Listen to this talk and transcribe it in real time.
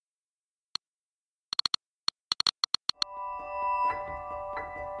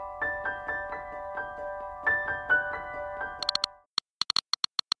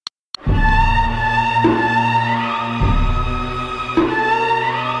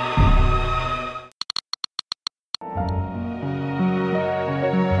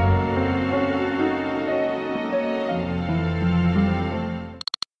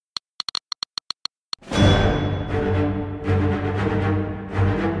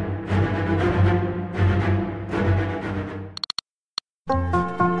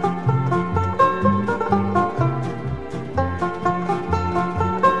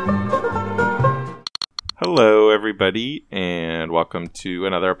everybody, and welcome to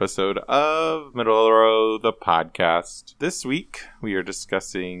another episode of Middle of the Road, the podcast. This week, we are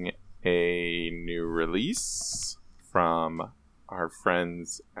discussing a new release from our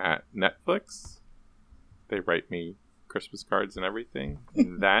friends at Netflix. They write me Christmas cards and everything.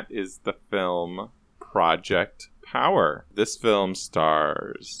 That is the film Project Power. This film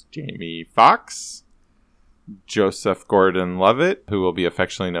stars Jamie Foxx, Joseph Gordon-Levitt, who will be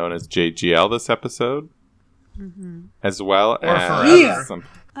affectionately known as JGL this episode, as well as some...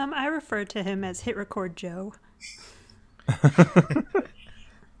 I refer to him as Hit Record Joe.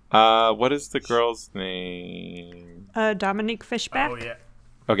 What is the girl's name? Dominique Fishback. Oh, yeah.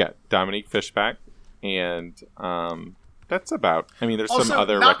 Okay, Dominique Fishback. And that's about... I mean, there's Also, some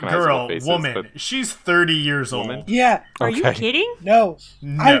other not recognizable girl, faces. woman. But She's 30 years old. woman? Yeah. Are you kidding? No.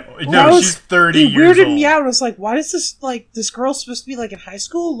 No, she's 30 it years weirded old. me out. I was like, why is this, this girl supposed to be, in high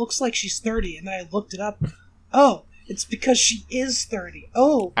school? Looks like she's 30. And then I looked it up. Oh, it's because she is 30.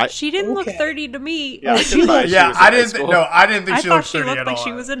 Oh. She didn't look okay. 30 to me. Yeah, I She could buy looked- she Yeah, was in I high didn't. school. I didn't think I she thought looked she 30 looked at like all.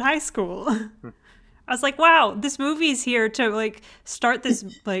 she was in high school. I was like, wow, this movie's here to, start this,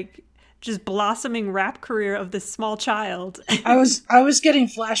 just blossoming rap career of this small child. I was getting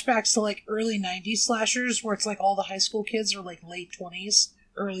flashbacks to, early 90s slashers where it's all the high school kids are, late 20s,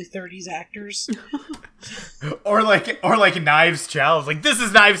 early 30s actors. Or like Knives Chow. It's like, this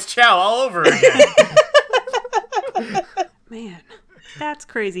is Knives Chow all over again. Man, that's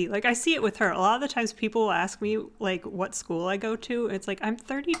crazy. I see it with her. A lot of the times people will ask me, what school I go to. It's I'm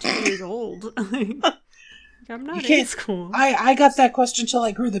 32 years old. I'm not in school. I got that question till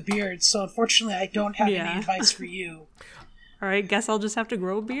I grew the beard, so unfortunately I don't have any advice for you. All right, guess I'll just have to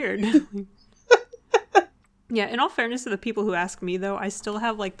grow a beard. Yeah, in all fairness to the people who ask me, though, I still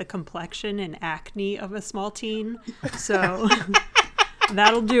have, the complexion and acne of a small teen. So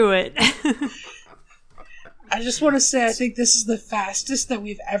that'll do it. I just want to say I think this is the fastest that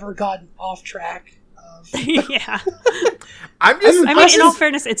we've ever gotten off track of. Yeah. I mean, in all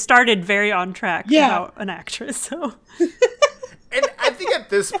fairness, it started very on track about an actress, so... And I think at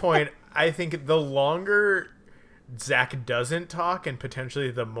this point, the longer Zach doesn't talk and potentially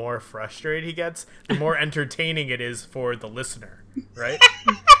the more frustrated he gets, the more entertaining it is for the listener, right?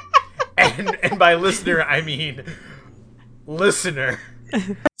 and by listener, I mean listener.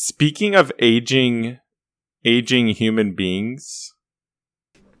 Speaking of aging human beings,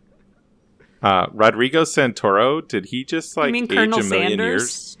 Rodrigo Santoro, did he just age mean a Colonel million Sanders?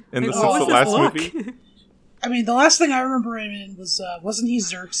 years since the What was his last look? movie? I mean, the last thing I remember him in was, wasn't he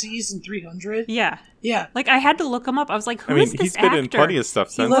Xerxes in 300? Yeah. Yeah. I had to look him up. I was like, who is this he's been in actor? plenty of stuff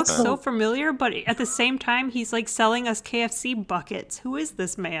He since looks then. so familiar, but at the same time, he's selling us KFC buckets. Who is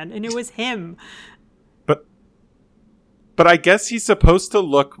this man? And it was him. But I guess he's supposed to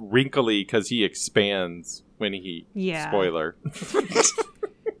look wrinkly because he expands when he... Yeah. Spoiler.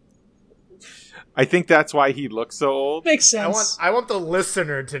 I think that's why he looks so old. Makes sense. I want the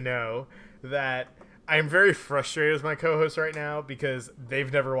listener to know that I'm very frustrated with my co-host right now because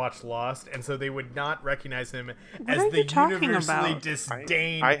they've never watched Lost, and so they would not recognize him as are the you talking universally about?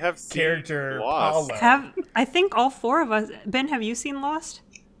 disdained I have seen character Lost. Paulo. I think all four of us... Ben, have you seen Lost?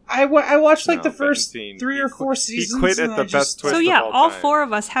 I watched No, the but first you've seen- 3 or 4 seasons. He quit at and the I just- best twist So of yeah, all time. four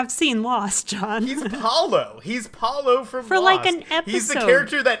of us have seen Lost, John. He's Paulo. He's Paulo from For, Lost. an He's the episode.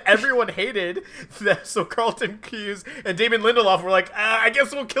 character that everyone hated. So Carlton Cuse and Damon Lindelof were like, I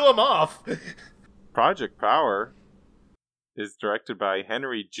guess we'll kill him off. Project Power is directed by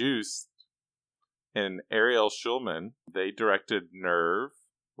Henry Joost and Ariel Schulman. They directed Nerve,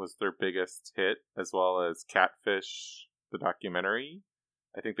 was their biggest hit, as well as Catfish, the documentary.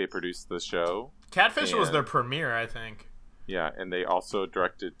 I think they produced the show. Catfish was And- their premiere, I think. Yeah, and they also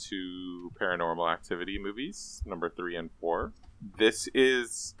directed 2 Paranormal Activity movies, number 3 and 4. This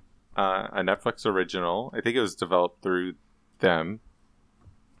is a Netflix original. I think it was developed through them.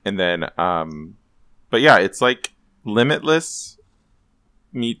 And then, but yeah, it's Limitless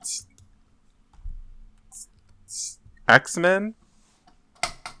meets X-Men.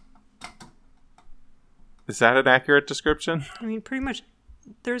 Is that an accurate description? I mean, pretty much,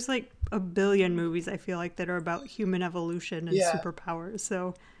 there's a billion movies, I feel that are about human evolution and superpowers,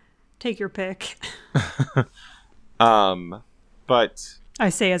 so take your pick. But... I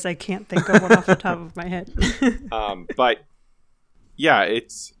say as I can't think of one off the top of my head. But yeah,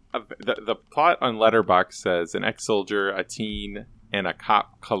 it's the plot on Letterboxd says an ex-soldier, a teen, and a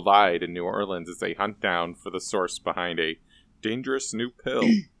cop collide in New Orleans as they hunt down for the source behind a dangerous new pill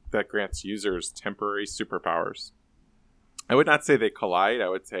that grants users temporary superpowers. I would not say they collide. I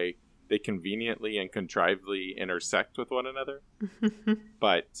would say they conveniently and contrivedly intersect with one another.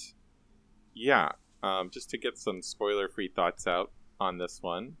 But yeah, just to get some spoiler-free thoughts out on this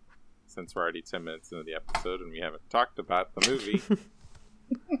one, since we're already 10 minutes into the episode and we haven't talked about the movie.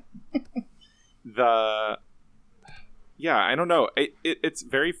 I don't know. It's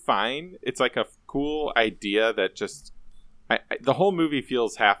very fine. It's like a cool idea that just... the whole movie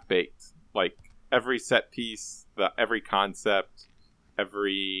feels half-baked. Like, every set piece, every concept,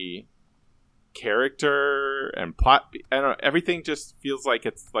 every character and plot, I don't know, everything just feels like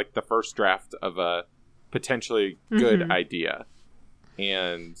it's like the first draft of a potentially good idea.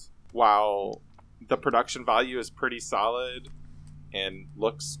 And while the production value is pretty solid and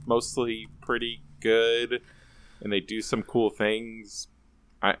looks mostly pretty good and they do some cool things,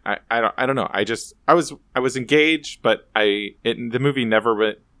 I don't know. I was engaged, but the movie never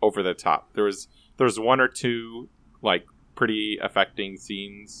went over the top. There was one or two like pretty affecting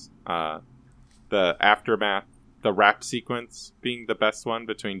scenes. The aftermath, the rap sequence being the best one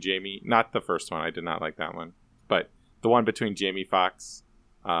between Jamie, not the first one, I did not like that one, but the one between Jamie Foxx,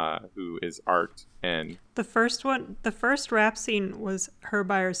 who is Art, and the first rap scene was her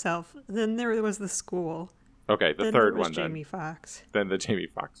by herself. Then there was the school. Okay, the then third there was one Jamie Foxx. Then the Jamie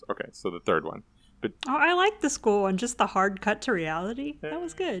Foxx. Okay, so the third one. But I like the school one, just the hard cut to reality. That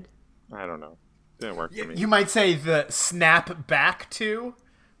was good. I don't know. Didn't work for me. You might say the snap back to.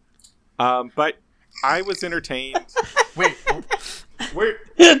 But I was entertained. Wait.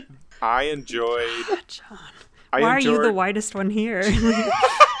 I enjoyed. John, why are you the whitest one here?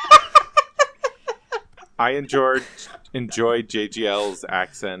 I enjoyed JGL's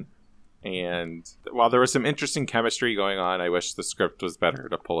accent, and while there was some interesting chemistry going on, I wish the script was better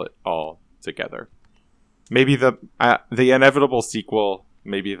to pull it all together. Maybe the inevitable sequel,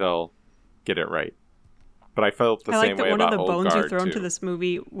 maybe they'll get it right. But I felt the same way about Old Guard, one of the bones you thrown too. To this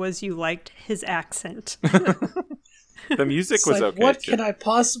movie was you liked his accent. The music was okay, what too. can I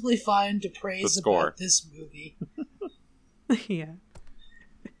possibly find to praise about this movie? Yeah.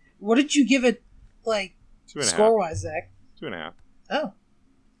 What did you give it, like, 2.5. score-wise, Zach? 2.5. Oh.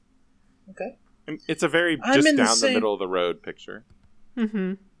 Okay. It's a very just down the middle of the road picture.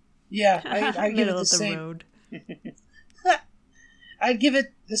 Mm-hmm. Yeah, I give it the same. Road. I'd give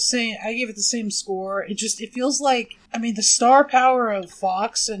it the same. I give it the same score. It feels like, I mean, the star power of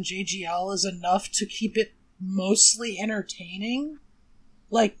Fox and JGL is enough to keep it mostly entertaining.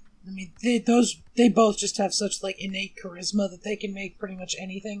 Like, I mean, they both just have such like innate charisma that they can make pretty much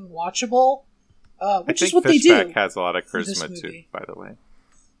anything watchable. Which is what they do. Fishback has a lot of charisma too, by the way.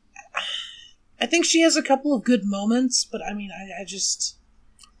 I think she has a couple of good moments, but I mean,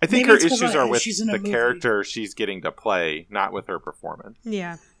 I think her issues are with the character she's getting to play, not with her performance.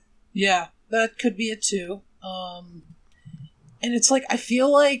 Yeah. Yeah, that could be it too. And it's like, I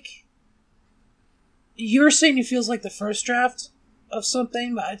feel like you were saying it feels like the first draft of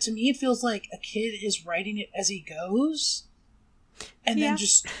something, but to me it feels like a kid is writing it as he goes. And then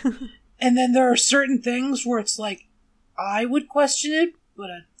and then there are certain things where it's like, I would question it, but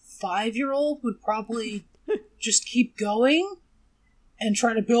a 5-year-old would probably just keep going and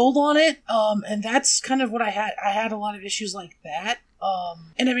try to build on it. And that's kind of what I had. I had a lot of issues like that.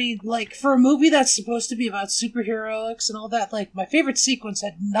 And I mean, like, for a movie that's supposed to be about superheroics and all that, like, my favorite sequence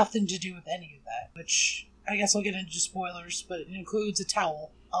had nothing to do with any of that, which I guess I'll get into spoilers, but it includes a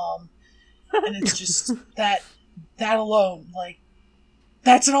towel. And it's just that alone, like,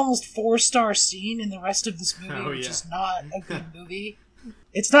 that's an almost 4-star scene in the rest of this movie, which is not a good movie.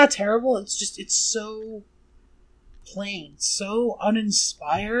 It's not terrible, it's so plain, so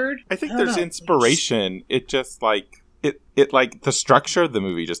uninspired. I think there's inspiration. It just like it like the structure of the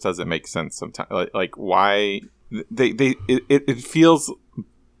movie just doesn't make sense sometimes. Like why it feels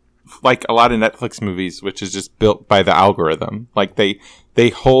like a lot of Netflix movies, which is just built by the algorithm. Like they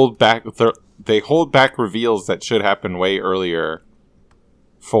hold back reveals that should happen way earlier.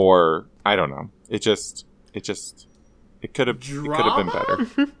 For I don't know. It could have been better.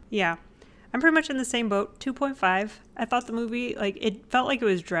 Yeah. I'm pretty much in the same boat. 2.5. I thought the movie, like, it felt like it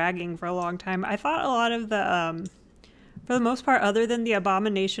was dragging for a long time. I thought a lot of the, for the most part, other than the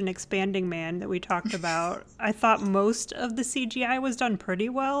Abomination Expanding Man that we talked about, I thought most of the CGI was done pretty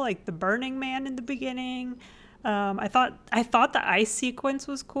well, like the Burning Man in the beginning. I thought the ice sequence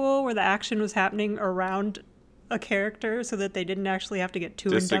was cool, where the action was happening around a character so that they didn't actually have to get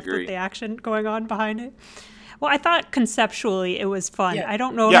too in-depth with the action going on behind it. Well, I thought conceptually it was fun. Yeah. I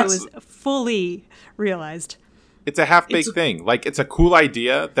don't know if it was fully realized. It's a half-baked thing. Like, it's a cool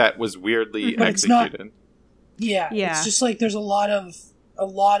idea that was weirdly executed. It's just like there's a lot of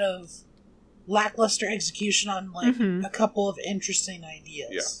lackluster execution on like a couple of interesting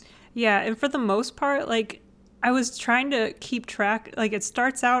ideas. Yeah, and for the most part, like, I was trying to keep track. Like, it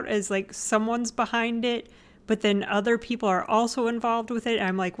starts out as like someone's behind it, but then other people are also involved with it.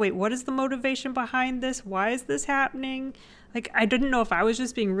 I'm like, wait, what is the motivation behind this? Why is this happening? Like, I didn't know if I was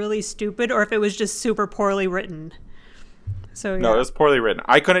just being really stupid or if it was just super poorly written. So yeah. No, it was poorly written.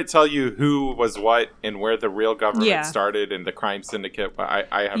 I couldn't tell you who was what and where the real government started and the crime syndicate. But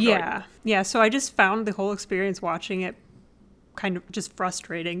I have no idea. Yeah. So I just found the whole experience watching it kind of just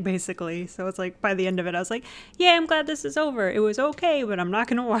frustrating, basically. So it's like by the end of it, I was like, yeah, I'm glad this is over. It was okay, but I'm not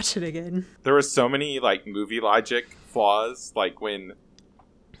going to watch it again. There were so many like movie logic flaws, like when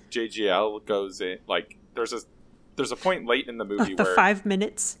JGL goes in. Like there's a point late in the movie the where 5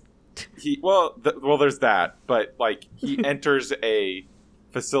 minutes. There's that, but like he enters a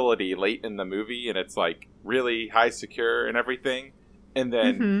facility late in the movie and it's like really high secure and everything, and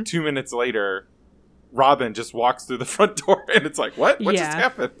then 2 minutes later Robin just walks through the front door and it's like, what just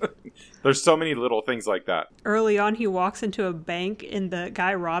happened? There's so many little things like that. Early on, he walks into a bank and the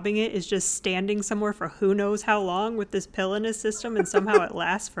guy robbing it is just standing somewhere for who knows how long with this pill in his system, and somehow it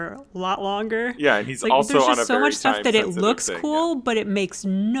lasts for a lot longer. Yeah, and he's like, also there's on just a so very much stuff that it looks thing, cool, but it makes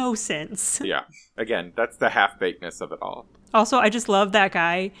no sense. Yeah, again, that's the half-bakedness of it all. Also, I just love that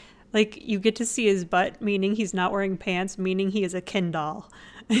guy. Like, you get to see his butt, meaning he's not wearing pants, meaning he is a Ken doll.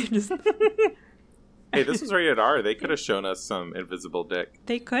 Just... Hey, this was rated R. They could have shown us some invisible dick.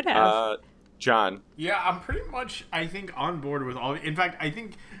 They could have. John. Yeah, I'm pretty much, I think, on board with all. In fact, I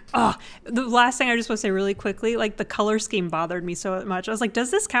think. The last thing I just want to say really quickly, like the color scheme bothered me so much. I was like, does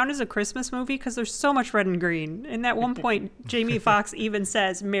this count as a Christmas movie? Because there's so much red and green. And at one point, Jamie Foxx even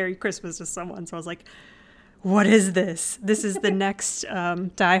says Merry Christmas to someone. So I was like, what is this? This is the next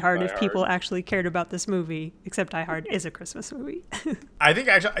Die Hard if people actually cared about this movie. Except Die Hard is a Christmas movie. I think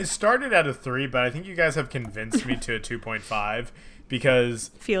actually I started at a 3, but I think you guys have convinced me to a 2.5 because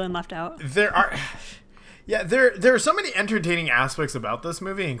feeling left out. There are so many entertaining aspects about this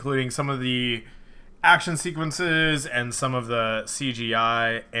movie, including some of the action sequences and some of the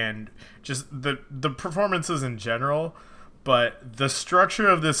CGI and just the performances in general. But the structure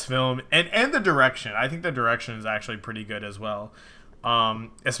of this film and the direction, I think the direction is actually pretty good as well.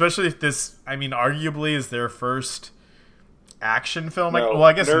 Especially if this, I mean, arguably is their first action film. No,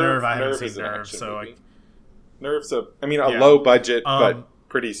 I guess Nerve I haven't seen Nerve, so like Nerve's a low budget but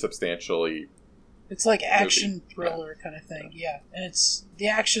pretty substantially. It's like action thriller kind of thing, yeah. And it's the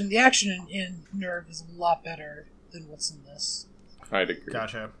action in Nerve is a lot better than what's in this. I'd agree.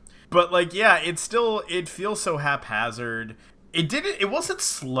 Gotcha. But like, yeah, it feels so haphazard. It wasn't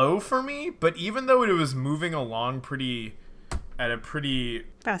slow for me, but even though it was moving along at a pretty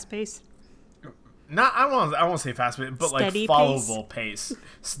fast pace. I won't say fast pace, but steady like followable pace.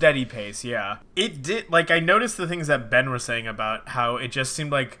 Steady pace, yeah. It did, like, I noticed the things that Ben was saying about how it just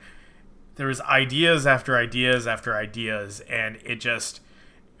seemed like there was ideas after ideas after ideas, and it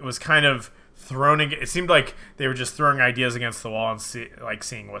was kind of it seemed like they were just throwing ideas against the wall and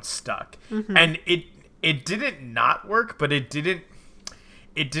seeing what stuck. Mm-hmm. And it didn't not work, but it didn't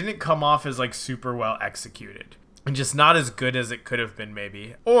come off as like super well executed and just not as good as it could have been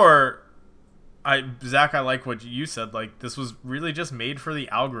maybe. Or Zach, I like what you said. Like, this was really just made for the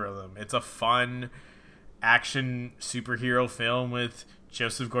algorithm. It's a fun action superhero film with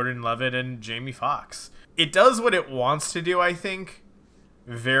Joseph Gordon-Levitt and Jamie Foxx. It does what it wants to do, I think,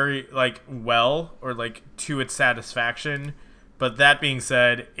 very well, or like to its satisfaction. But that being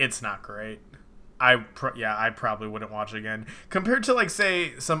said, it's not great. I probably wouldn't watch it again compared to, like,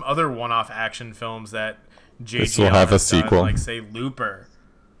 say, some other one-off action films that JGL this will have a sequel done, like, say, Looper.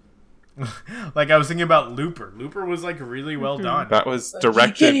 Like, I was thinking about Looper. Looper was like really well done. That was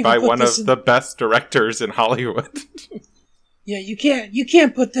directed by one of the best directors in Hollywood. Yeah, you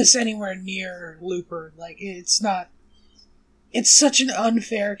can't put this anywhere near Looper. Like, it's not. It's such an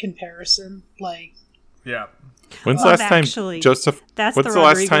unfair comparison. Like, yeah. When's the last time Joseph? That's what's the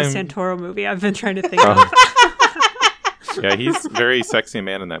Rodrigo last time Santoro movie I've been trying to think of. Yeah, he's very sexy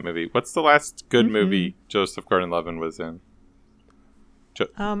man in that movie. What's the last good movie Joseph Gordon-Levitt was in?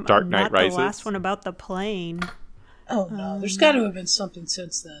 Dark Knight Rises. The last one about the plane. Oh no, there's got to have been something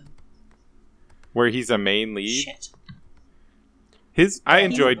since then. Where he's a main lead. Shit. I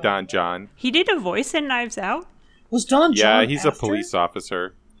enjoyed Don John. He did a voice in Knives Out. Was Don John? Yeah, he's a police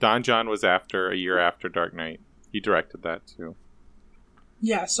officer. Don John was a year after Dark Knight. He directed that too.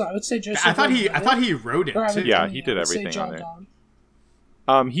 Yeah, so I would say Joseph. I thought he wrote it too. Yeah, he did everything on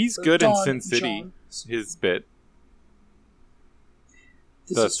there. He's good in Sin City. His bit.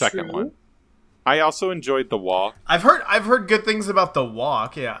 The second one. I also enjoyed The Walk. I've heard good things about The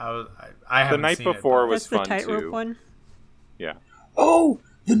Walk. Yeah, I haven't The Night seen Before it, was fun That's the tightrope too. one. Yeah. Oh,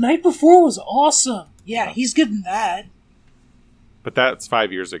 The Night Before was awesome. Yeah, he's good in that. But that's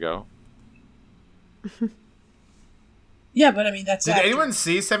 5 years ago. Yeah, but I mean, that's Did after. anyone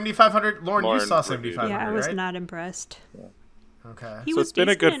see 7,500? Lauren, you Lauren saw reviewed it. 7,500, Yeah, I was right? not impressed. Okay. He So was it's been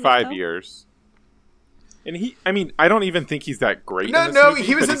a decent good in it, 5 though. years. And I don't even think he's that great No, in this no, movie,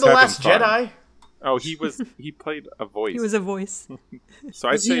 he was but in he's The having Last fun. Jedi. Oh, he played a voice. He was a voice. So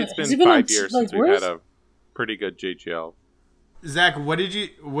I'd Was say he- it's has been he been 5 on, years like, since we've where's- had a pretty good JGL. Zach, what did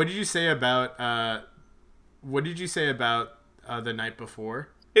you say about The Night Before?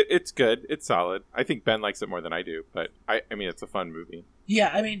 It's good. It's solid. I think Ben likes it more than I do, but I mean, it's a fun movie.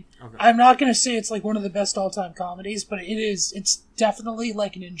 Yeah, I mean, Okay. I'm not going to say it's like one of the best all-time comedies, but it's definitely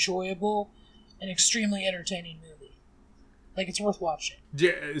like an enjoyable and extremely entertaining movie. Like, it's worth watching.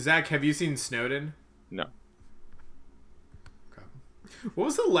 Zach, have you seen Snowden? No. Okay. What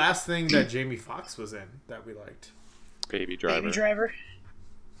was the last thing that Jamie Foxx was in that we liked? Baby Driver. Baby Driver.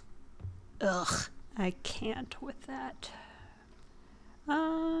 Ugh, I can't with that.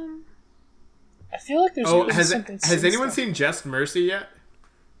 I feel like there's Oh, always something has anyone sinister. seen Just Mercy yet?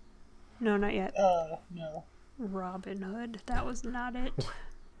 No, not yet. No. Robin Hood. That was not it.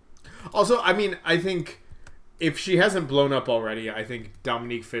 Also, I mean, I think if she hasn't blown up already, I think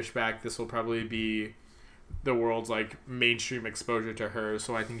Dominique Fishback, this will probably be the world's like mainstream exposure to her.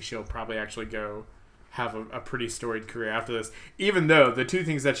 So I think she'll probably actually go have a pretty storied career after this. Even though the two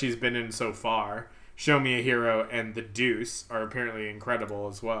things that she's been in so far, Show Me a Hero and The Deuce, are apparently incredible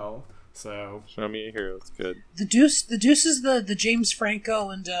as well. So Show Me a Hero. It's good. The Deuce is the James Franco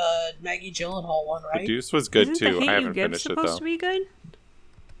and Maggie Gyllenhaal one, right? The Deuce was good Isn't too. The Hate I You haven't Give finished it supposed though. to be good?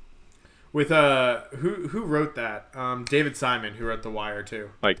 with who wrote that? David Simon, who wrote The Wire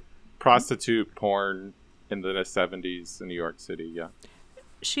too. Like prostitute porn in the 70s in New York City. Yeah.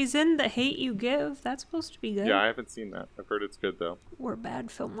 She's in The Hate You Give. That's supposed to be good. Yeah, I haven't seen that. I've heard it's good though. We're bad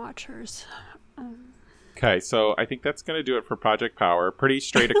film watchers. Okay, so I think that's going to do it for Project Power. Pretty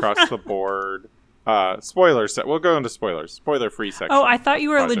straight across the board. Spoilers. We'll go into spoilers. Spoiler-free section. Oh, I thought you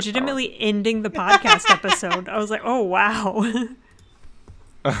were Project legitimately ending the podcast episode. I was like, oh, wow.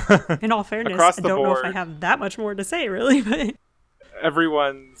 In all fairness, Across I the don't know if I board. have that much more to say, really. But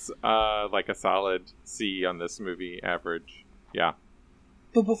Everyone's like a solid C on this movie, average. Yeah.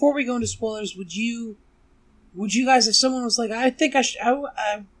 But before we go into spoilers, would you guys, if someone was like, I think I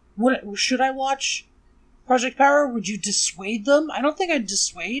should I watch Project Power? Would you dissuade them? I don't think I'd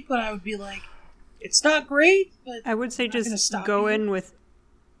dissuade, but I would be like, it's not great, but I would say not gonna just stop go you. in with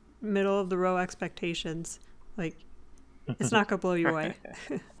middle of the row expectations. Like, it's not going to blow you away.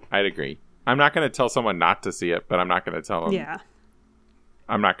 I'd agree. I'm not going to tell someone not to see it, but I'm not going to tell them. Yeah.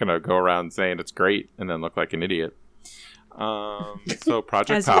 I'm not going to go around saying it's great and then look like an idiot. So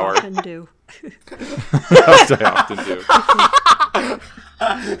Project As you Power. often do. As I often do.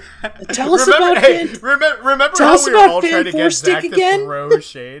 tell us about it. Remember Tell how us we were about all trying to Fan get Four Zach Stick to again? throw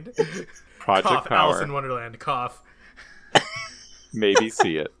shade? Project Cough, Power. Alice in Wonderland, cough. Maybe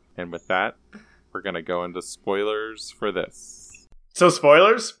see it. And with that, we're going to go into spoilers for this. So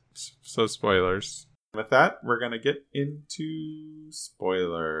spoilers? So spoilers. With that, we're going to get into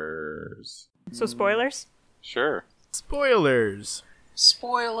spoilers. So, spoilers? Sure. Spoilers.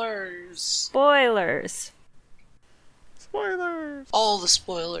 Spoilers. Spoilers. Spoilers. All the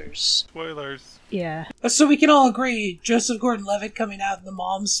spoilers. Spoilers. Yeah. So we can all agree, Joseph Gordon-Levitt coming out in the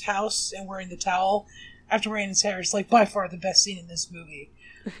mom's house and wearing the towel after wearing his hair is like by far the best scene in this movie.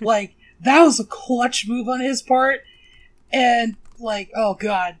 Like, that was a clutch move on his part, and like, oh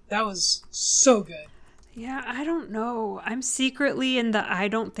god, that was so good. Yeah, I don't know. I'm secretly in the I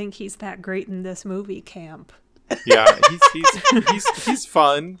don't think he's that great in this movie camp. Yeah, he's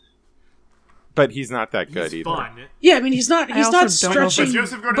fun, but he's not that good He's either. fun. Yeah, I mean, he's not also not don't know if stretching.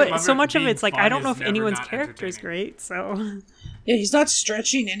 Joseph But Gordon-Levitt so much of being it's like, fun I don't is know if never anyone's not character is entertaining. great, so. Yeah, he's not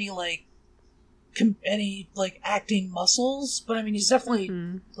stretching any like any like acting muscles, but I mean, he's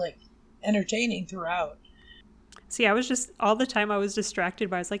definitely like entertaining throughout. See, I was just, all the time I was distracted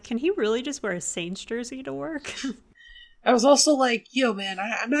by, I was like, can he really just wear a Saints jersey to work? I was also like, yo, man,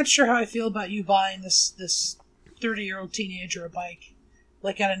 I'm not sure how I feel about you buying this 30-year-old teenager a bike,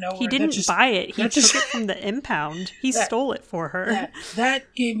 like out of nowhere. He didn't buy it. He that took just- it from the impound. He stole it for her.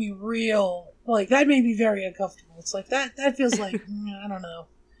 That gave me real, like, that made me very uncomfortable. It's like, that feels like, I don't know.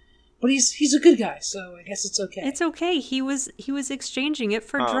 But he's a good guy, so I guess it's okay. It's okay. He was exchanging it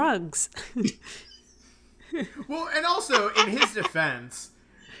for drugs. Well, and also, in his defense,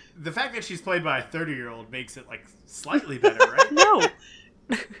 the fact that she's played by a 30-year-old makes it, like, slightly better, right? No.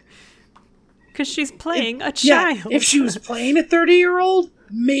 Because she's playing a Yeah, child. if she was playing a 30-year-old,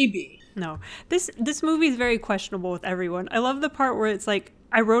 maybe. No. This movie is very questionable with everyone. I love the part where it's like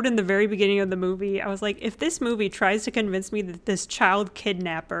I wrote in the very beginning of the movie, I was like, if this movie tries to convince me that this child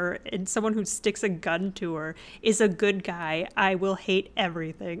kidnapper and someone who sticks a gun to her is a good guy, I will hate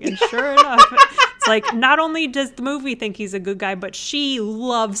everything. And sure enough, it's like, not only does the movie think he's a good guy, but she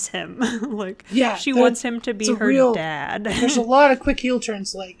loves him. Like, Yeah, she wants him to be her dad. There's a lot of quick heel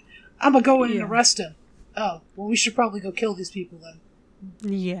turns, like, I'm gonna go in and Yeah. arrest him. Oh, well, we should probably go kill these people then.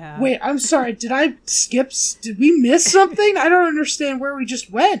 Yeah. Wait, I'm sorry, did I skip? Did we miss something? I don't understand where we just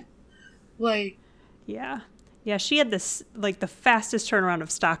went. Like, Yeah. Yeah, she had this, like, the fastest turnaround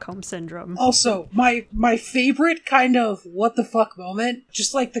of Stockholm Syndrome. also, my favorite kind of what the fuck moment,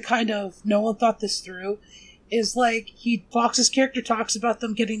 just like the kind of no one thought this through, is like, Fox's character talks about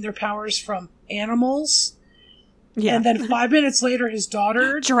them getting their powers from animals. Yeah. And then 5 minutes later, his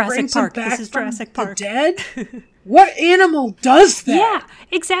daughter Jurassic brings Park. him back This is from Jurassic the Park. dead. What animal does that? Yeah,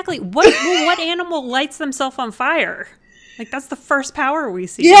 exactly. What animal lights themselves on fire? Like, that's the first power we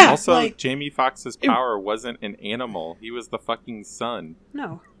see. Yeah. Also, like- Jamie Foxx's power wasn't an animal. He was the fucking sun.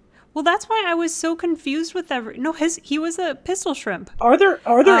 No. Well, that's why I was so confused with No, he was a pistol shrimp. Are there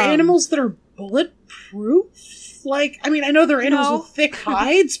animals that are bulletproof? Like, I mean, I know there are animals No. with thick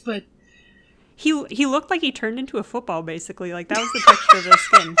hides, but He looked like he turned into a football, basically. Like, that was the texture of his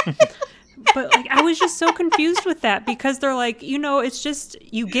skin. But, like, I was just so confused with that because they're like, it's just,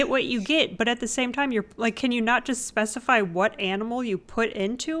 you get what you get. But at the same time, you're like, can you not just specify what animal you put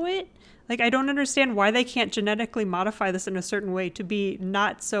into it? Like, I don't understand why they can't genetically modify this in a certain way to be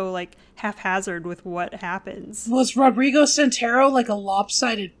not so, like, haphazard with what happens. was Rodrigo Santero like a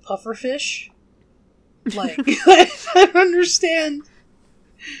lopsided pufferfish? Like, I don't understand.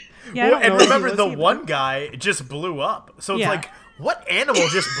 Yeah, I Well, don't and know what he remember, was the either. one guy just blew up. So it's Yeah. like, what animal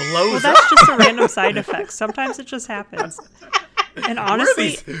just Well, blows that's up? just a random side effect. Sometimes it just happens. And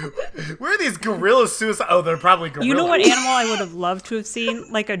honestly, Where are these gorilla suicide? Oh, they're probably gorillas. you know what animal I would have loved to have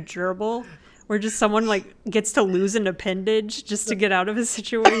seen? Like a gerbil, where just someone like gets to lose an appendage just to get out of a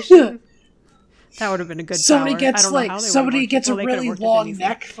situation. That would have been a good Somebody power. I gets don't know how like they would've somebody worked- gets well, a they could've really worked it long easily.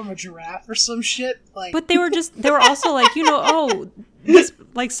 neck from a giraffe or some shit. Like, But they were also like,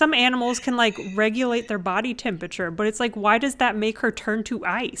 like some animals can like regulate their body temperature, but it's like, why does that make her turn to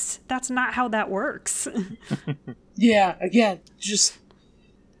ice? That's not how that works. yeah, again, just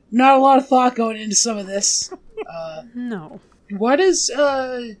not a lot of thought going into some of this. No. What does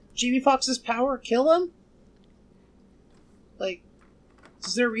Jamie Foxx's power kill him? Like,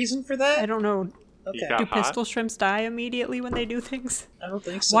 is there a reason for that? I don't know. Okay, got Do hot? pistol shrimps die immediately when they do things? I don't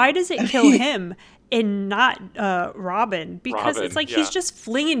think so. Why does it kill him and not Robin? Because Robin, it's like yeah. he's just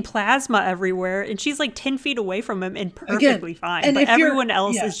flinging plasma everywhere, and she's like 10 feet away from him and perfectly fine. and But if you're- everyone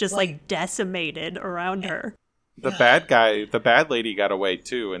else yeah, is just like- like decimated around her. The bad lady got away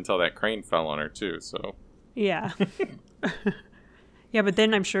too until that crane fell on her too. So Yeah. Yeah, but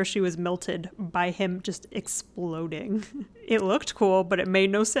then I'm sure she was melted by him just exploding. It looked cool, but it made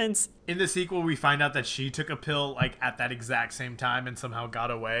no sense. In the sequel, we find out that she took a pill like at that exact same time and somehow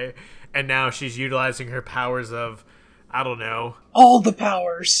got away, and now she's utilizing her powers of, I don't know, all the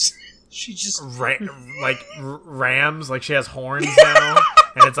powers? She just rams. Like she has horns now,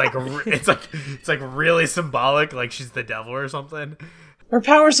 and it's like really symbolic. Like she's the devil or something. her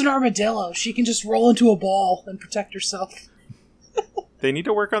power's an armadillo. She can just roll into a ball and protect herself. they need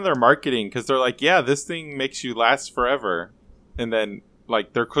to work on their marketing because they're like, yeah, this thing makes you last forever, and then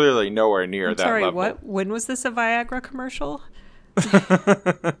like they're clearly nowhere near I'm that sorry, level. what? When was this a Viagra commercial?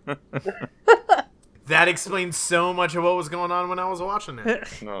 That explains so much of what was going on when I was watching it.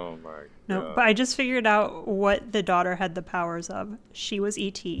 Oh my No, god! but I just figured out what the daughter had the powers of. She was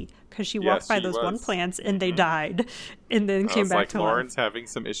E.T. because she walked by she those one was. plants and they died, and then I came was back like, to Lauren's life. having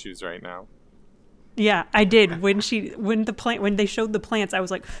some issues right now. Yeah, I did. When they showed the plants, I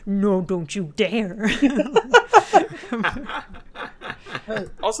was like, "No, don't you dare!"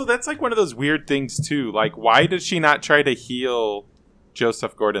 Also, that's like one of those weird things too. Like, why did she not try to heal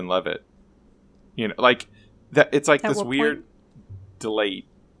Joseph Gordon-Levitt? You know, like that. It's like At this what weird point? delay.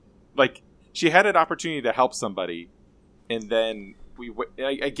 Like she had an opportunity to help somebody, and then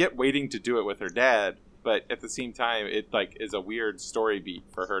I get waiting to do it with her dad, but at the same time, it like is a weird story beat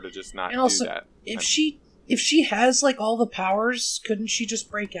for her to just not And also, do that. if she has like all the powers, couldn't she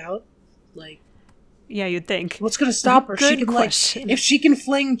just break out? Like, Yeah, you'd think. what's gonna stop her? She Good can question. like, if she can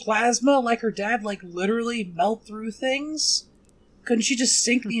fling plasma like her dad, like literally melt through things. Couldn't she just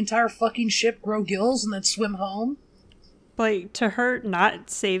sink the entire fucking ship, grow gills, and then swim home? Like, to her not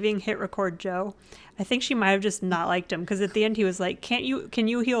saving Hit Record Joe, I think she might have just not liked him because at the end he was like, can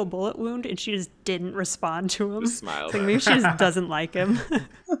you heal a bullet wound? And she just didn't respond to him. Just smiled It's like at maybe she just doesn't like him.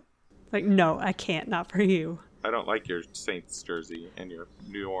 Like, no, I can't, not for you. I don't like your Saints jersey and your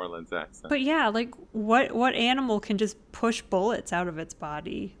New Orleans accent. But yeah, like what animal can just push bullets out of its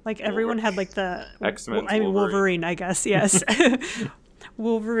body? Like everyone had like the X-Men's Wolverine, I guess. Yes.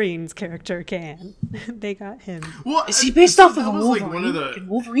 Wolverine's character can. They got him. Well, Is he based off of that a was, Wolverine? like, one of the Can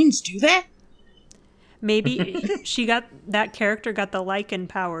Wolverines do that? Maybe that character got the Lycan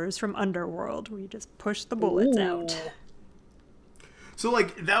powers from Underworld, where you just push the bullets out. So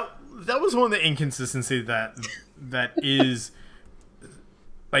like that was one of the inconsistencies that is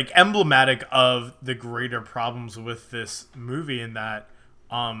like emblematic of the greater problems with this movie, in that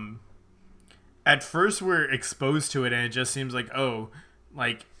at first we're exposed to it and it just seems like, oh,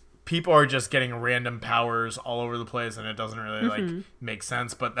 like people are just getting random powers all over the place and it doesn't really like make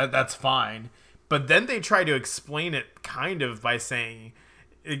sense, but that's fine. But then they try to explain it kind of by saying,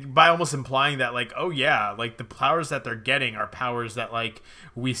 by almost implying that, like, oh yeah, like the powers that they're getting are powers that like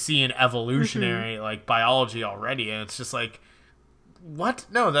we see in evolutionary like biology already, and it's just like, what?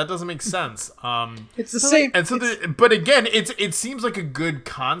 No, that doesn't make sense. It's the same. And so, but again, it seems like a good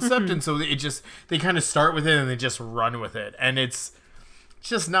concept, and so they kind of start with it and they just run with it, and it's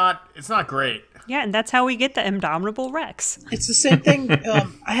just not great. Yeah, and that's how we get the Indomitable Rex. It's the same thing.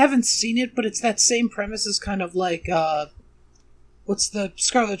 I haven't seen it, but it's that same premise as kind of like what's the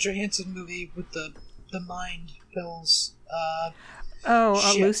Scarlett Johansson movie with the mind pills?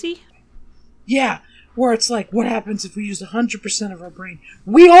 Lucy? Yeah, where it's like, what happens if we use 100% of our brain?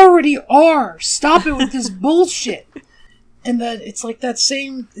 We already are. Stop it with this bullshit. And then it's like that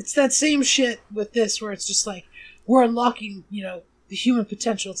same shit with this, where it's just like, we're unlocking, the human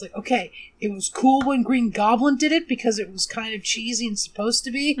potential. It's like, okay, it was cool when Green Goblin did it because it was kind of cheesy and supposed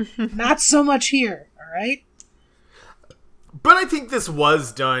to be. Not so much here, all right? But I think this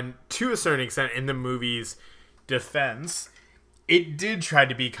was done to a certain extent in the movie's defense. It did try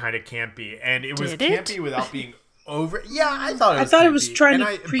to be kind of campy, and it was campy without being over. Yeah, I thought it was. I thought campy. it was trying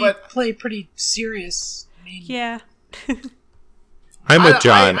to play pretty serious. I mean, Yeah. I'm with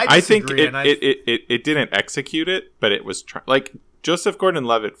John. I I think disagree, it didn't execute it, but it was like Joseph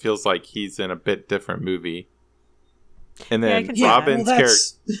Gordon-Levitt feels like he's in a bit different movie, and then Robin's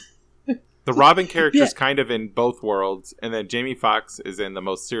character. The Robin character's kind of in both worlds, and then Jamie Foxx is in the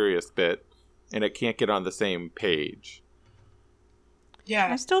most serious bit, and it can't get on the same page. yeah.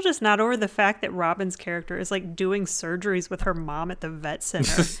 I'm still just not over the fact that Robin's character is like doing surgeries with her mom at the vet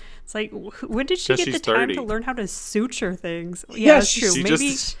center. It's like, when did she get the time 30. to learn how to suture things? Yeah, Yeah, that's true.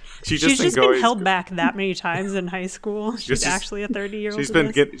 Maybe she's just been held back that many times in high school. She's actually a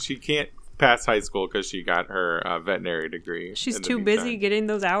 30-year-old. She can't pass high school because she got her veterinary degree. She's too busy getting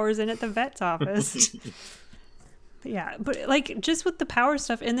those hours in at the vet's office. Yeah, but like just with the power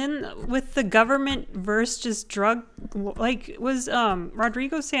stuff, and then with the government versus just drug, like was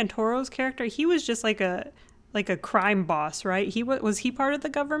Rodrigo Santoro's character? He was just like a crime boss, right? Was he part of the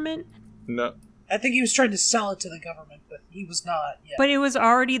government? No. I think he was trying to sell it to the government, but he was not. Yeah. But it was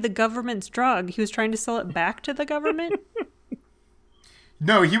already the government's drug. He was trying to sell it back to the government.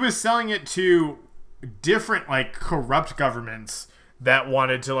 No, he was selling it to different like corrupt governments that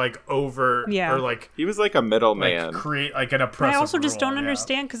wanted to like or like He was like a middleman. like create like an oppressive. I also just rule, don't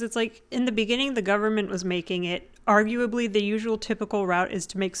understand, because it's like in the beginning the government was making it. Arguably the usual typical route is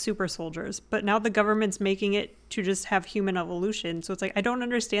to make super soldiers, but now the government's making it to just have human evolution. So it's like I don't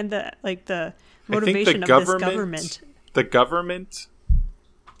understand the motivation of this government. The government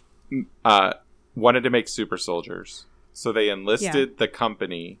wanted to make super soldiers, so they enlisted the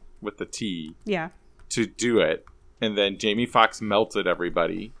company with the T to do it. And then Jamie Foxx melted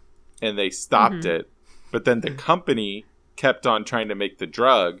everybody, and they stopped it. But then the company kept on trying to make the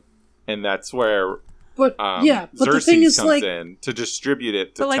drug, and that's where but the Xerxes thing is, comes like, in to distribute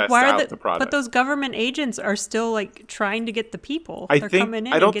it to But like, test why are out the product. But those government agents are still like trying to get the people. I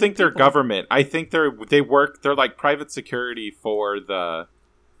don't think they're government. I think they're like private security for the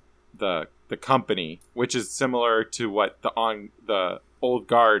company, which is similar to what the old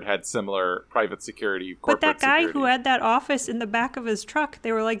guard had similar private security, corporate But that guy security. who had that office in the back of his truck,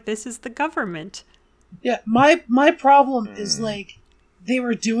 they were like, this is the government. Yeah, my problem is like they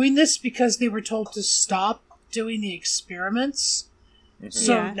were doing this because they were told to stop doing the experiments.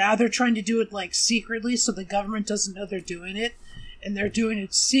 So now they're trying to do it like secretly so the government doesn't know they're doing it, and they're doing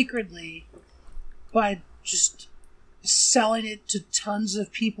it secretly by just selling it to tons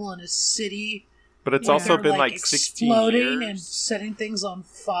of people in a city. But it's where also they're, been like 16 exploding years. and setting things on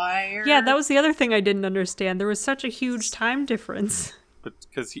fire. Yeah, that was the other thing I didn't understand. There was such a huge time difference. but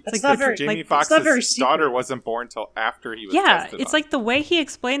because That's not very- Jamie like, it's not very Foxx's daughter secret. wasn't born until after he was Yeah, tested it's on. like the way he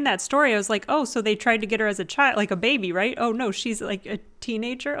explained that story. I was like, oh, so they tried to get her as a child, like a baby, right? Oh no, she's like a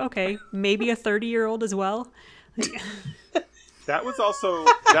teenager. Okay, maybe a 30-year-old as well. That was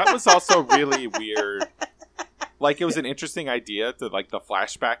also really weird. Like, it was an interesting idea to like the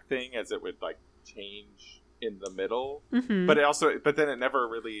flashback thing, as it would like change in the middle, but then it never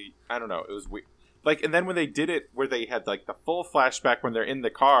really. I don't know. It was weird. Like, and then when they did it, where they had like the full flashback when they're in the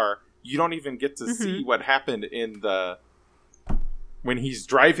car, you don't even get to see what happened when he's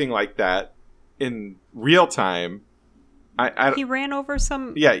driving like that in real time. He ran over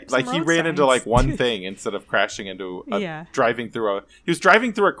some. Yeah, some like he road ran into signs. like one thing instead of crashing into Yeah. he was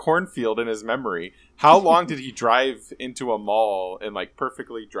driving through a cornfield in his memory. How long did he drive into a mall and like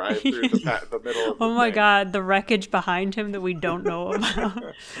perfectly drive through the middle of the Oh my thing? god, the wreckage behind him that we don't know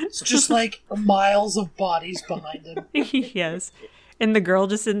about. It's just like miles of bodies behind him. Yes. And the girl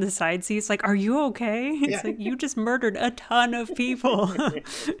just in the side seat's like, are you okay? It's Yeah. like, you just murdered a ton of people. One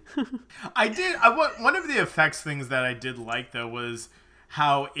of the effects things that I did like though was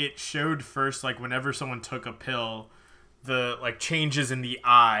how it showed first, like whenever someone took a pill, the like changes in the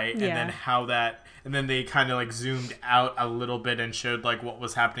eye, and then and then they kind of like zoomed out a little bit and showed like what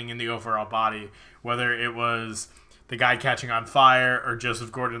was happening in the overall body, whether it was the guy catching on fire or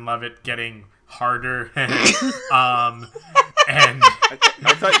Joseph Gordon-Levitt getting harder, and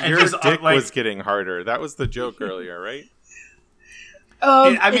I thought and your just, dick like- was getting harder. That was the joke earlier, right?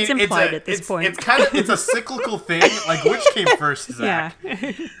 It's implied at this point. It's a cyclical thing. Like, which came first, Zach?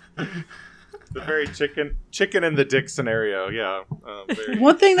 Yeah. The very chicken and the dick scenario. Yeah.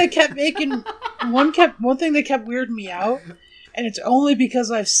 One thing that kept one thing that kept weirding me out, and it's only because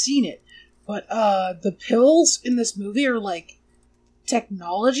I've seen it, but the pills in this movie are like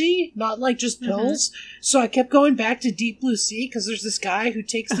technology, not like just pills. So I kept going back to Deep Blue Sea because there's this guy who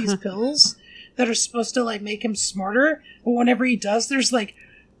takes these pills that are supposed to like make him smarter, but whenever he does, there's like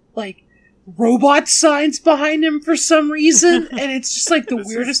robot signs behind him for some reason, and it's just like the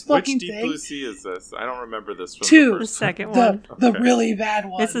weirdest fucking which Deep thing. Blue Sea is this? I don't remember this from Two. the The first. second The one. the Okay. really bad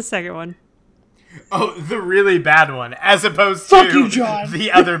one. It's the second one. Oh, the really bad one, as opposed Fuck to you, John. the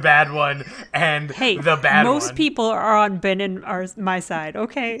other bad one and Hey, the bad one. most people are on Ben and my side,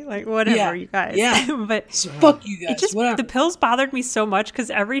 okay? Like, whatever, Yeah, you guys. yeah. But So fuck you guys. it just, whatever. the pills bothered me so much because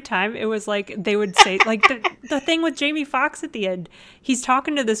every time it was like, they would say, like, the thing with Jamie Foxx at the end, he's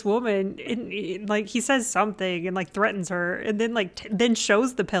talking to this woman, and like, he says something and, like, threatens her, and then, like, then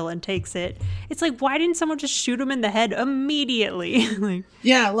shows the pill and takes it. It's like, why didn't someone just shoot him in the head immediately? Like,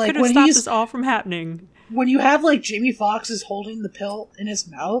 Yeah, like could have when stopped he's this all from happening. when you have like Jamie Foxx is holding the pill in his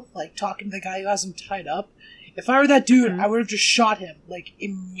mouth, like talking to the guy who has him tied up. If I were that dude, I would have just shot him like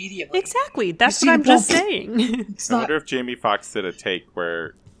immediately. Exactly. That's see what I'm the pill- just saying. It's I not. wonder if Jamie Foxx did a take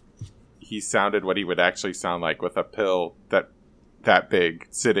where he sounded what he would actually sound like with a pill that big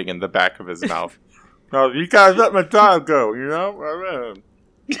sitting in the back of his mouth. Oh, you guys let my child go, you know?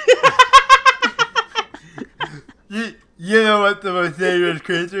 You know what the most dangerous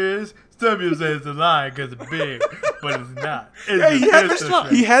creature is? Some people say it's a lion because it's big, but it's not. He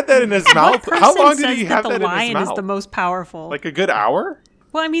had that in his What mouth. person How long says did he that have the that in his lion mouth? is the most powerful? Like a good hour?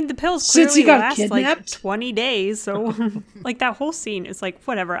 Well, I mean, the pills Since clearly he got last like kidnapped? 20 days, so like that whole scene is like,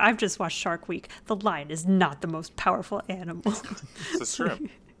 whatever. I've just watched Shark Week. The lion is not the most powerful animal. It's a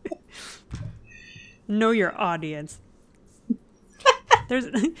shrimp. Know your audience.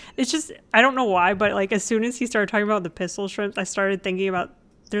 It's just, I don't know why, but like as soon as he started talking about the pistol shrimps, I started thinking about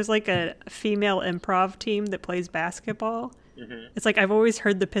there's like a female improv team that plays basketball. It's like I've always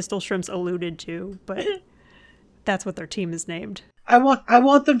heard the pistol shrimps alluded to, but that's what their team is named. I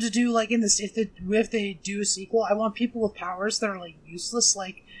want them to do like in this if they do a sequel. I want people with powers that are like useless.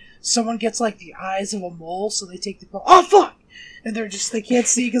 Like someone gets like the eyes of a mole, so they take the pill. Oh fuck! And they can't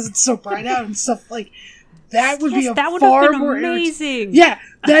see because it's so bright out and stuff like. That would be a that would far have been more amazing. Yeah,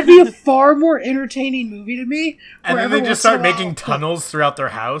 that'd be a far more entertaining movie to me. And where then they every just once in a start while- making tunnels throughout their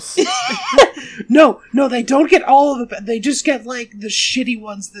house. No, they don't get all of it. They just get like the shitty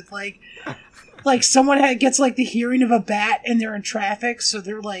ones that like someone gets like the hearing of a bat and they're in traffic, so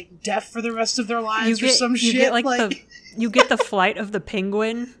they're like deaf for the rest of their lives or some shit. Get like you get the flight of the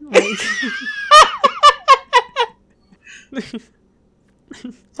penguin. Like,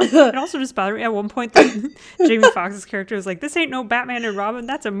 it also just bothered me at one point that Jamie Foxx's character was like, "This ain't no Batman and Robin.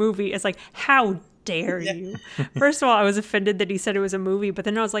 That's a movie." It's like, how dare you? First of all, I was offended that he said it was a movie, but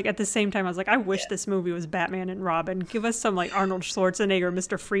then I was like, at the same time, I was like, I wish this movie was Batman and Robin. Give us some like Arnold Schwarzenegger,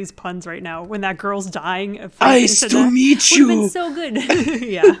 Mr. Freeze puns right now when that girl's dying. Of Nice to meet you. Would have been so good.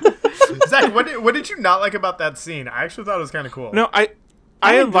 Yeah. Zach, what did you not like about that scene? I actually thought it was kind of cool. No,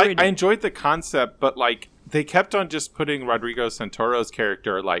 enjoyed I it. enjoyed the concept, but like they kept on just putting Rodrigo Santoro's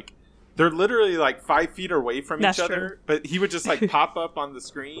character like they're literally like 5 feet away from That's each other, true. but he would just like pop up on the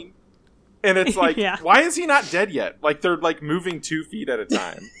screen, and it's like, Yeah. why is he not dead yet? Like they're like moving 2 feet at a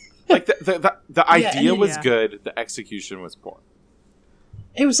time. Like the idea was yeah. good, the execution was poor.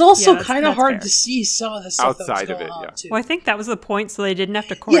 It was also Yeah, kind of that's hard fair. to see some of the stuff Outside that of was it, going yeah. on, too. Well, I think that was the point, so they didn't have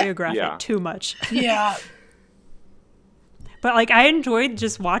to choreograph Yeah. it too much. Yeah. But like, I enjoyed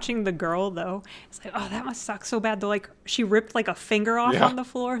just watching the girl though. It's like, oh, that must suck so bad. Though, like, she ripped like a finger off Yeah. on the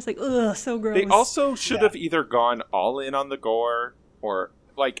floor. It's like, ugh, so gross. They also should have either gone all in on the gore or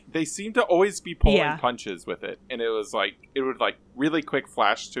like they seem to always be pulling Yeah. punches with it, and it was like it would like really quick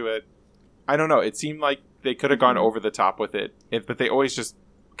flash to it. I don't know. It seemed like they could have gone over the top with it, but they always just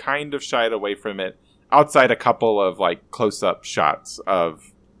kind of shied away from it. Outside a couple of like close-up shots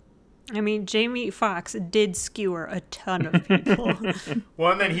of I mean, Jamie Foxx did skewer a ton of people.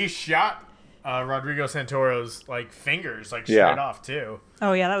 Well, and then he shot Rodrigo Santoro's like fingers like Yeah. straight off too.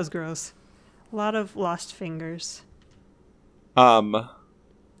 Oh yeah, that was gross. A lot of lost fingers. um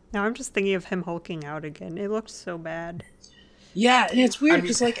Now I'm just thinking of him hulking out again. It looked so bad. Yeah, and it's weird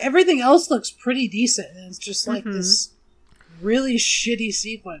because like everything else looks pretty decent, and it's just like this really shitty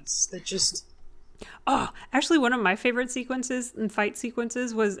sequence that just Oh, actually, one of my favorite sequences and fight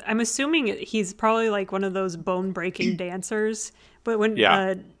sequences was, I'm assuming he's probably like one of those bone-breaking dancers, but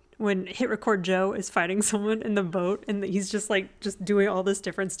when Hit Record Joe is fighting someone in the boat and he's just doing all this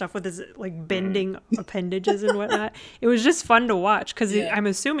different stuff with his like bending appendages and whatnot, it was just fun to watch because Yeah. I'm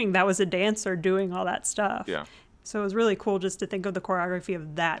assuming that was a dancer doing all that stuff. yeah. So it was really cool just to think of the choreography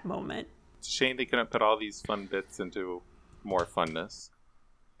of that moment. It's a shame they couldn't put all these fun bits into more funness.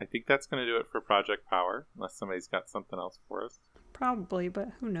 I think that's going to do it for Project Power, unless somebody's got something else for us. Probably, but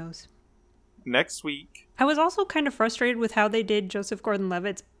who knows. Next week, I was also kind of frustrated with how they did Joseph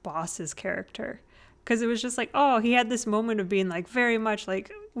Gordon-Levitt's boss's character. Because it was just like, oh, he had this moment of being like, very much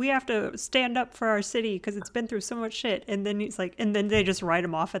like, we have to stand up for our city because it's been through so much shit. And then he's like, and then they just write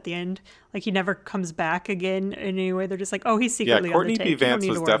him off at the end. Like, he never comes back again in any way. They're just like, oh, he's secretly yeah, Courtney on the B. take. You don't Vance need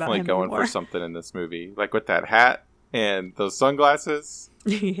to was worry about definitely him going anymore. for something in this movie. Like with that hat and those sunglasses.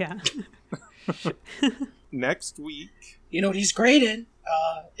 Yeah. Next week, you know what he's great in.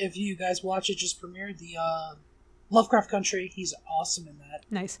 If you guys watch it, just premiered the Lovecraft Country. He's awesome in that.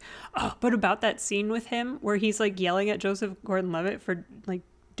 Nice. Oh, but about that scene with him where he's like yelling at Joseph Gordon-Levitt for like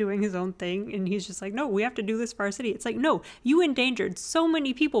doing his own thing, and he's just like, no, we have to do this for our city. It's like, no, you endangered so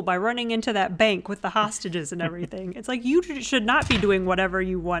many people by running into that bank with the hostages and everything. It's like, you should not be doing whatever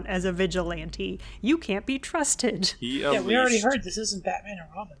you want as a vigilante. You can't be trusted. he Yeah, we already unleashed heard this isn't Batman and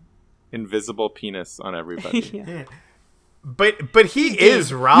Robin. invisible penis on everybody. Yeah. But he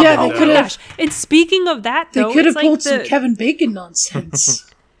is Robin. Yeah, they though. could've- Gosh, and speaking of that, They though, could have it's like pulled some the- Kevin Bacon nonsense.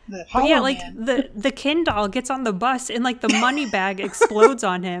 The Hollow yeah, like Man. the Ken doll gets on the bus and like the money bag explodes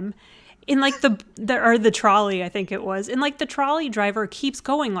on him. In like the trolley, I think it was. And like the trolley driver keeps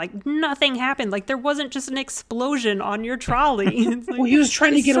going, like nothing happened. Like there wasn't just an explosion on your trolley. It's like, Well, he was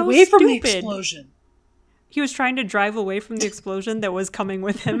trying to it's get so away from the stupid. explosion. He was trying to drive away from the explosion that was coming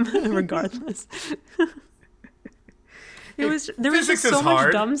with him, regardless. There was just Physics so is much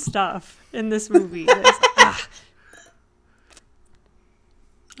hard. dumb stuff in this movie. It was,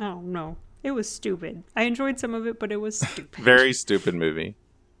 I don't know. It was stupid. I enjoyed some of it, but it was stupid. Very stupid movie.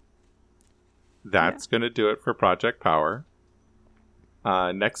 That's going to do it for Project Power.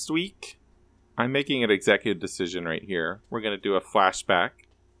 Next week, I'm making an executive decision right here. We're going to do a flashback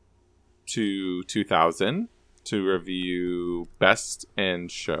to 2000 to review Best in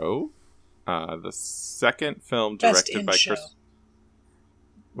Show. The second film Best directed in by Show. Chris.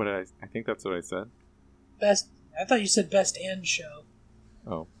 What did I think that's what I said. Best. I thought you said best and show.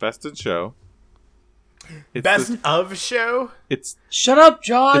 Oh, Best in Show. It's Best of show? it's Shut up,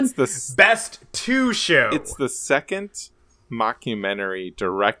 John. it's the Best to show. it's the second mockumentary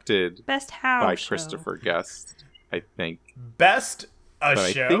directed Best how by show. Christopher Guest, I think. Best a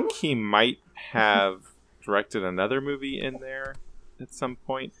But show? I think he might have directed another movie in there at some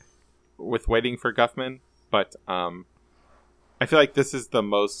point with Waiting for Guffman. But I feel like this is the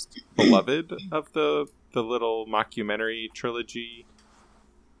most beloved of the little mockumentary trilogy.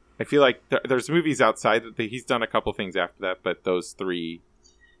 I feel like there's movies outside that he's done a couple things after that, but those three.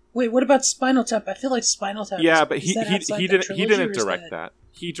 Wait, what about Spinal Tap? I feel like Spinal Tap. Yeah, is- but is he that outside he that didn't trilogy, or is direct that.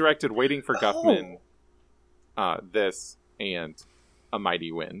 He directed Waiting for Guffman, this, and A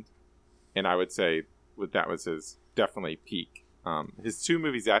Mighty Wind, and I would say that was his definitely peak. His two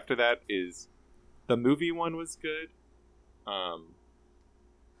movies after that is the movie one was good.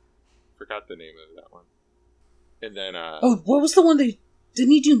 Forgot the name of that one, and then Oh, what was the one that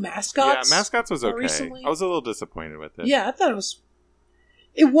Didn't he do Mascots? Yeah, Mascots was okay. recently? I was a little disappointed with it. Yeah, I thought it was.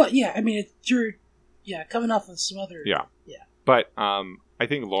 It was. Yeah, I mean, you're. Yeah, coming off of some other. Yeah. Yeah. But I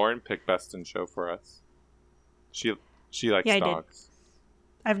think Lauren picked Best in Show for us. She likes Yeah, I did. dogs.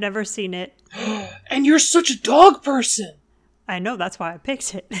 I've never seen it. And you're such a dog person. I know, that's why I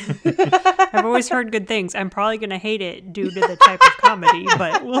picked it. I've always heard good things. I'm probably going to hate it due to the type of comedy,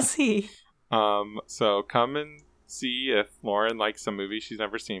 but we'll see. So come and see if Lauren likes a movie she's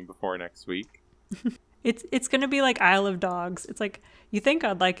never seen before next week. It's going to be like Isle of Dogs. It's like, you think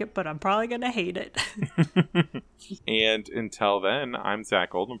I'd like it, but I'm probably going to hate it. And until then, I'm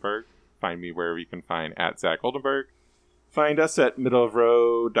Zach Oldenburg. Find me wherever you can find at Zach Oldenburg. Find us at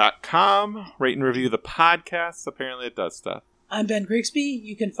middleofrow.com. Rate and review the podcast. Apparently it does stuff. I'm Ben Grigsby.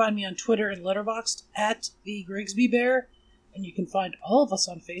 You can find me on Twitter and Letterboxd at the Grigsby Bear, and you can find all of us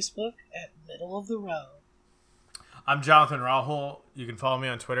on Facebook at Middle of the Row. I'm Jonathan Rahul. You can follow me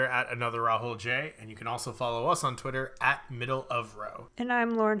on Twitter at another Rahul J, and you can also follow us on Twitter at Middle of Row. And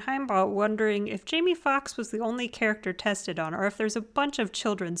I'm Lauren Heimbaugh, wondering if Jamie Foxx was the only character tested on, or if there's a bunch of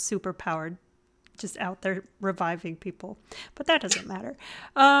children superpowered just out there reviving people. But that doesn't matter.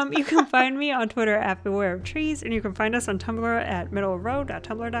 You can find me on Twitter at Beware of Trees, and you can find us on Tumblr at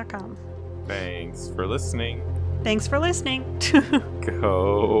middleofrow.tumblr.com. Thanks for listening. Thanks for listening.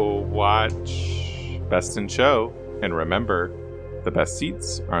 Go watch Best in Show. And remember, the best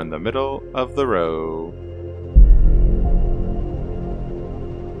seats are in the middle of the row.